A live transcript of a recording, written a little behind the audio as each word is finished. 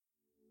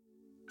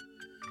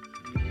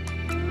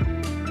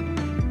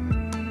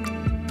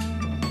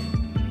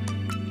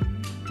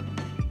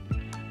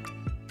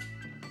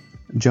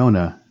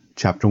Jonah,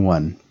 chapter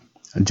 1.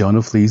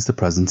 Jonah flees the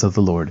presence of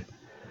the Lord.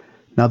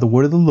 Now the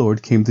word of the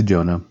Lord came to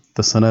Jonah,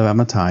 the son of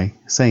Amittai,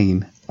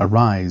 saying,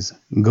 Arise,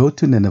 go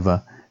to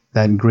Nineveh,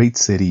 that great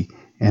city,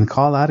 and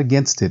call out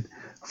against it,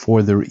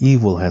 for their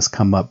evil has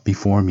come up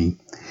before me.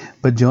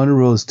 But Jonah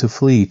rose to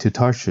flee to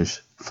Tarshish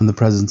from the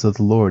presence of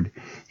the Lord.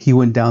 He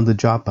went down to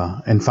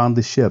Joppa and found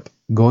the ship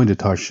going to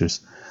Tarshish.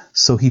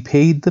 So he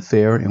paid the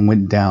fare and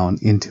went down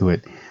into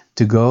it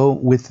to go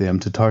with them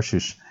to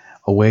Tarshish,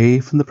 away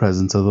from the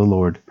presence of the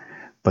Lord.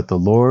 But the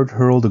Lord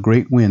hurled a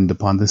great wind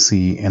upon the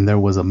sea, and there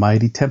was a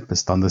mighty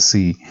tempest on the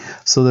sea,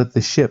 so that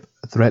the ship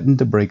threatened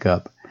to break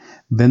up.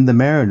 Then the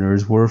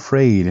mariners were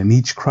afraid, and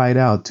each cried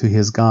out to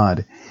his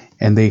God,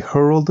 and they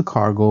hurled the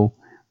cargo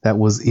that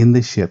was in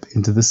the ship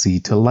into the sea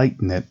to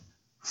lighten it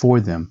for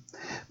them.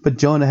 But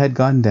Jonah had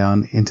gone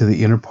down into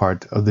the inner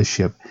part of the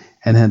ship,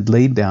 and had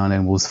laid down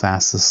and was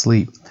fast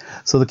asleep.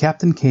 So the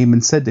captain came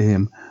and said to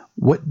him,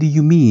 What do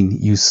you mean,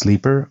 you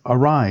sleeper?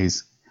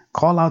 Arise,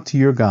 call out to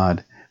your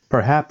God.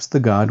 Perhaps the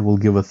God will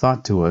give a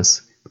thought to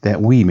us, that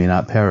we may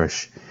not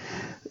perish.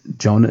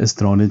 Jonah is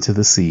thrown into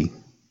the sea.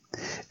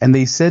 And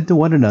they said to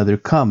one another,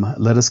 Come,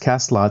 let us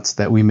cast lots,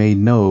 that we may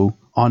know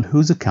on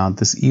whose account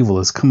this evil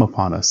has come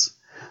upon us.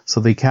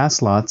 So they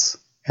cast lots,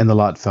 and the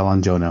lot fell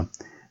on Jonah.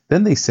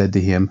 Then they said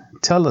to him,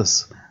 Tell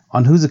us,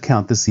 on whose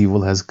account this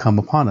evil has come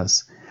upon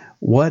us.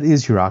 What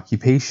is your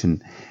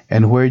occupation,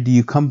 and where do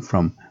you come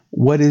from?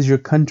 What is your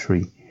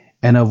country,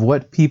 and of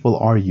what people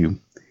are you?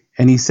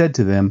 And he said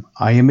to them,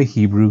 I am a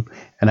Hebrew,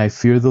 and I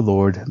fear the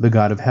Lord, the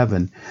God of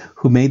heaven,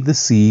 who made the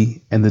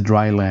sea and the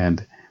dry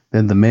land.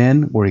 Then the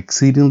men were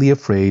exceedingly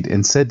afraid,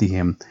 and said to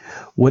him,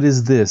 What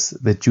is this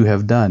that you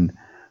have done?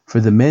 For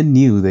the men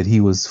knew that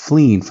he was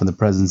fleeing from the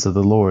presence of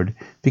the Lord,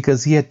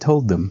 because he had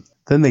told them.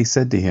 Then they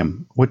said to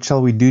him, What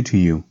shall we do to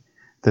you,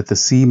 that the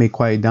sea may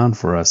quiet down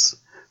for us?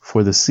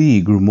 For the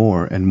sea grew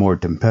more and more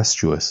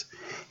tempestuous.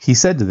 He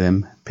said to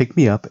them, Pick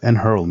me up and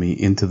hurl me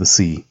into the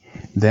sea.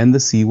 Then the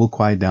sea will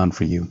quiet down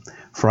for you.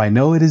 For I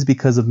know it is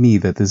because of me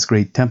that this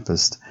great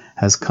tempest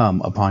has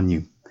come upon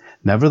you.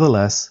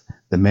 Nevertheless,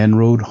 the men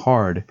rowed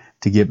hard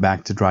to get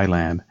back to dry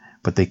land,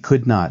 but they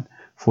could not,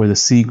 for the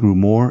sea grew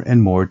more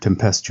and more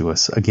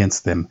tempestuous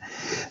against them.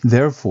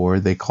 Therefore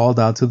they called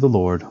out to the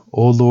Lord,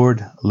 O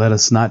Lord, let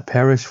us not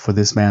perish for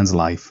this man's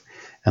life,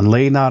 and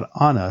lay not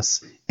on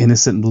us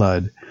innocent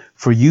blood.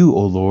 For you,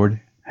 O Lord,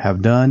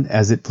 have done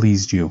as it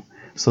pleased you.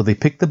 So they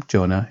picked up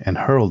Jonah and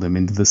hurled him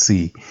into the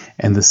sea,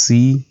 and the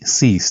sea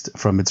ceased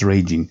from its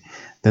raging.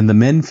 Then the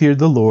men feared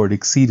the Lord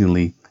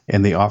exceedingly,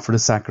 and they offered a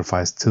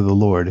sacrifice to the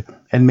Lord,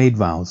 and made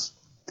vows.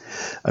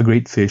 A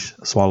great fish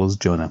swallows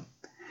Jonah.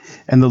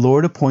 And the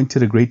Lord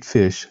appointed a great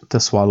fish to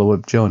swallow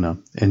up Jonah,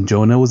 and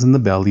Jonah was in the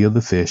belly of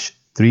the fish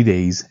 3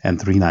 days and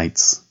 3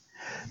 nights.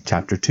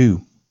 Chapter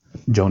 2.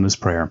 Jonah's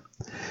prayer.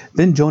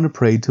 Then Jonah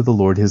prayed to the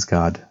Lord his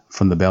God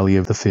from the belly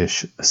of the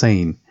fish,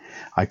 saying,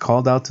 I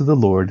called out to the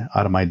Lord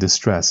out of my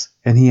distress,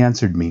 and he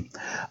answered me.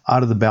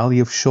 Out of the belly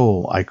of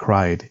Sheol I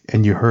cried,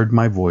 and you heard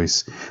my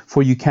voice.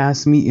 For you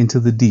cast me into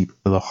the deep,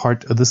 the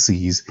heart of the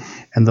seas,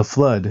 and the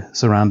flood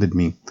surrounded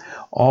me.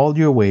 All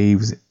your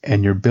waves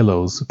and your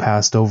billows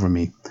passed over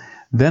me.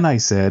 Then I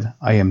said,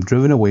 I am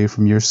driven away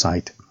from your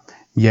sight.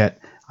 Yet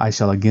I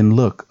shall again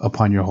look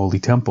upon your holy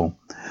temple.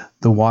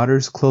 The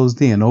waters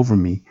closed in over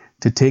me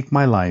to take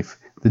my life.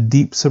 The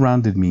deep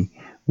surrounded me.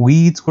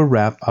 Weeds were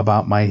wrapped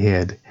about my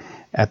head.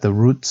 At the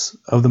roots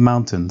of the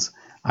mountains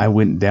I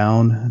went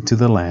down to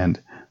the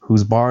land,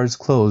 whose bars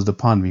closed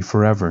upon me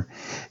forever.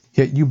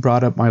 Yet you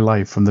brought up my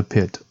life from the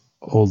pit,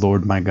 O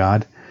Lord my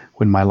God.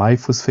 When my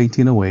life was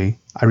fainting away,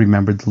 I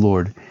remembered the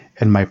Lord,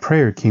 and my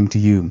prayer came to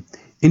you,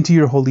 into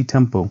your holy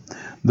temple.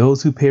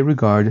 Those who pay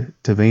regard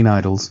to vain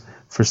idols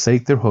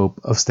forsake their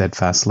hope of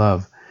steadfast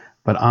love.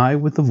 But I,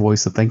 with the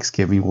voice of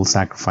thanksgiving, will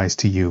sacrifice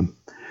to you.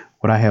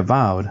 What I have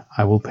vowed,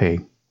 I will pay.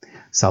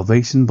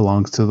 Salvation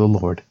belongs to the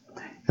Lord.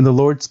 And the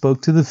Lord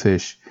spoke to the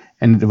fish,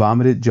 and it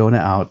vomited Jonah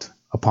out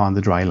upon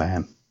the dry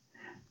land.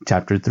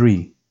 Chapter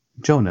 3.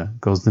 Jonah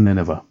goes to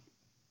Nineveh.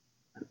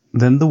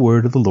 Then the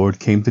word of the Lord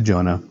came to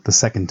Jonah the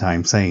second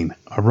time, saying,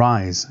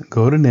 Arise,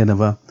 go to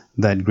Nineveh,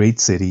 that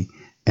great city,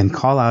 and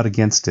call out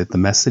against it the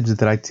message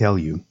that I tell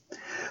you.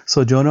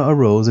 So Jonah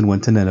arose and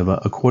went to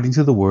Nineveh according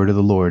to the word of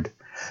the Lord.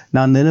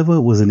 Now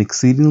Nineveh was an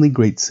exceedingly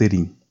great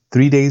city,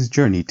 3 days'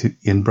 journey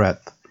in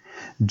breadth.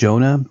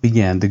 Jonah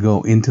began to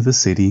go into the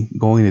city,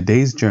 going a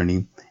day's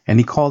journey, and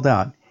he called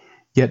out,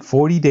 Yet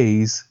 40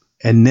 days,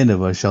 and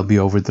Nineveh shall be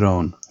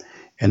overthrown.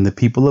 And the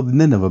people of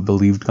Nineveh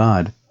believed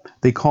God.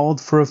 They called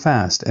for a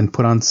fast and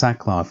put on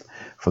sackcloth,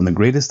 from the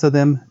greatest of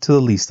them to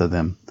the least of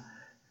them.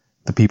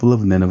 The people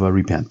of Nineveh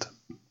repent.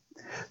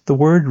 The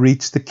word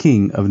reached the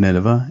king of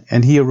Nineveh,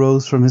 and he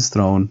arose from his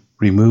throne,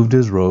 removed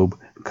his robe,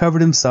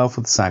 covered himself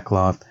with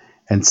sackcloth,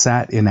 and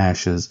sat in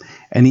ashes.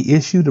 And he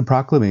issued a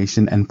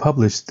proclamation and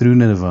published through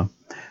Nineveh,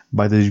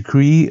 By the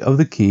decree of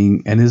the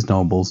king and his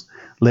nobles,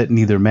 let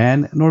neither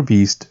man nor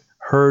beast,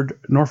 herd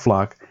nor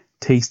flock,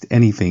 taste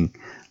anything.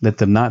 Let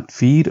them not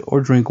feed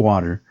or drink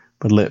water,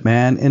 but let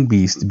man and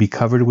beast be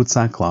covered with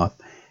sackcloth,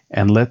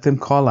 and let them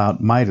call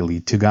out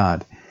mightily to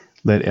God.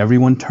 Let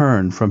everyone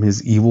turn from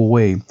his evil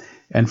way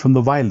and from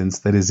the violence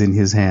that is in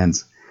his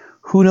hands.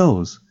 Who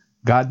knows?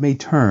 God may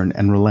turn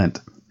and relent,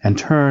 and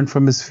turn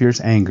from his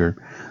fierce anger,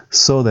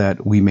 so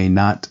that we may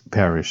not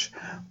perish.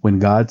 When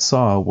God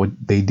saw what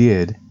they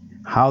did,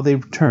 how they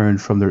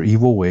turned from their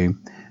evil way,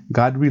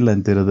 God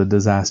relented of the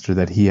disaster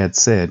that he had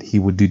said he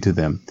would do to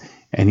them,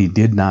 and he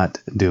did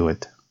not do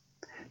it.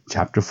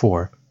 Chapter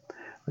 4.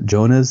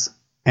 Jonah's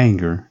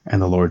anger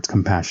and the Lord's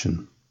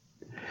compassion.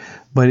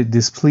 But it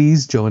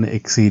displeased Jonah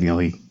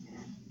exceedingly,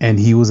 and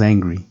he was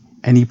angry.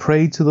 And he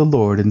prayed to the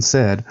Lord and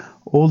said,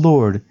 O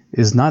Lord,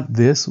 is not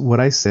this what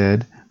I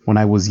said when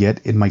I was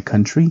yet in my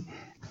country?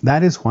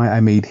 That is why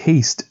I made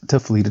haste to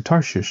flee to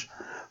Tarshish.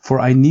 For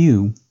I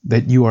knew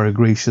that you are a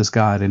gracious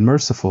God and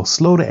merciful,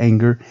 slow to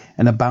anger,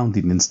 and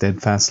abounding in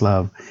steadfast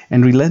love,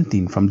 and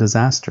relenting from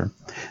disaster.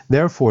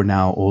 Therefore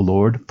now, O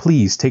Lord,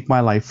 please take my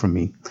life from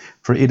me,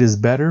 for it is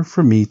better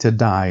for me to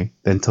die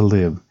than to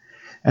live.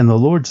 And the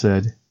Lord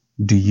said,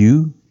 Do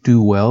you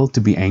do well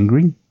to be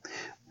angry?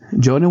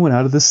 Jonah went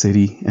out of the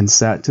city and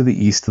sat to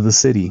the east of the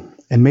city,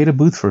 and made a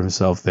booth for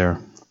himself there.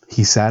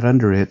 He sat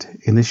under it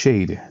in the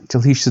shade,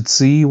 till he should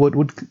see what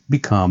would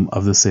become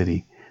of the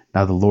city.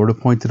 Now the Lord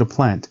appointed a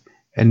plant,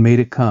 and made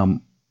it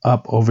come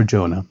up over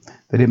Jonah,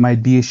 that it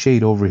might be a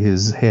shade over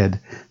his head,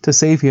 to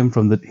save him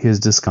from his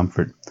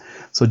discomfort.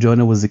 So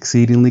Jonah was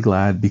exceedingly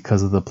glad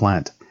because of the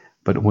plant.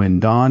 But when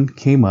dawn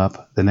came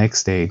up the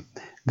next day,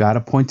 God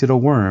appointed a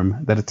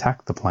worm that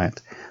attacked the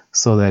plant,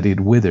 so that it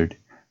withered.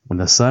 When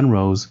the sun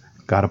rose,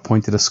 God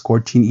appointed a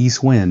scorching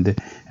east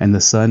wind, and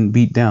the sun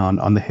beat down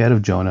on the head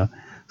of Jonah,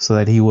 so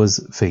that he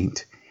was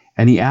faint.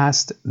 And he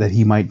asked that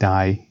he might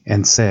die,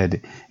 and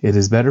said, It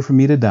is better for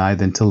me to die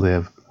than to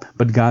live.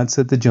 But God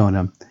said to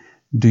Jonah,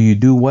 Do you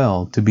do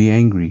well to be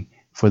angry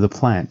for the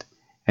plant?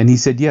 And he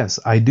said, Yes,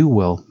 I do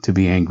well to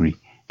be angry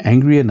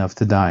enough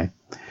to die.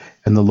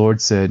 And the Lord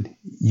said,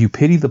 You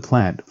pity the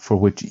plant for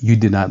which you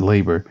did not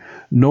labor,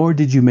 nor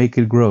did you make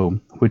it grow,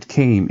 which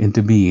came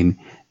into being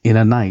in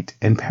a night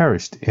and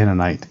perished in a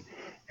night.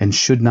 And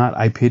should not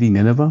I pity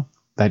Nineveh,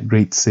 that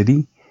great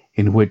city,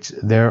 in which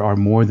there are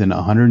more than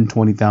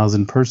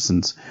 120,000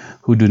 persons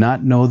who do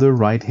not know their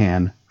right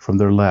hand from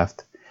their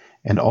left,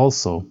 and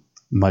also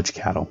much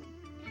cattle?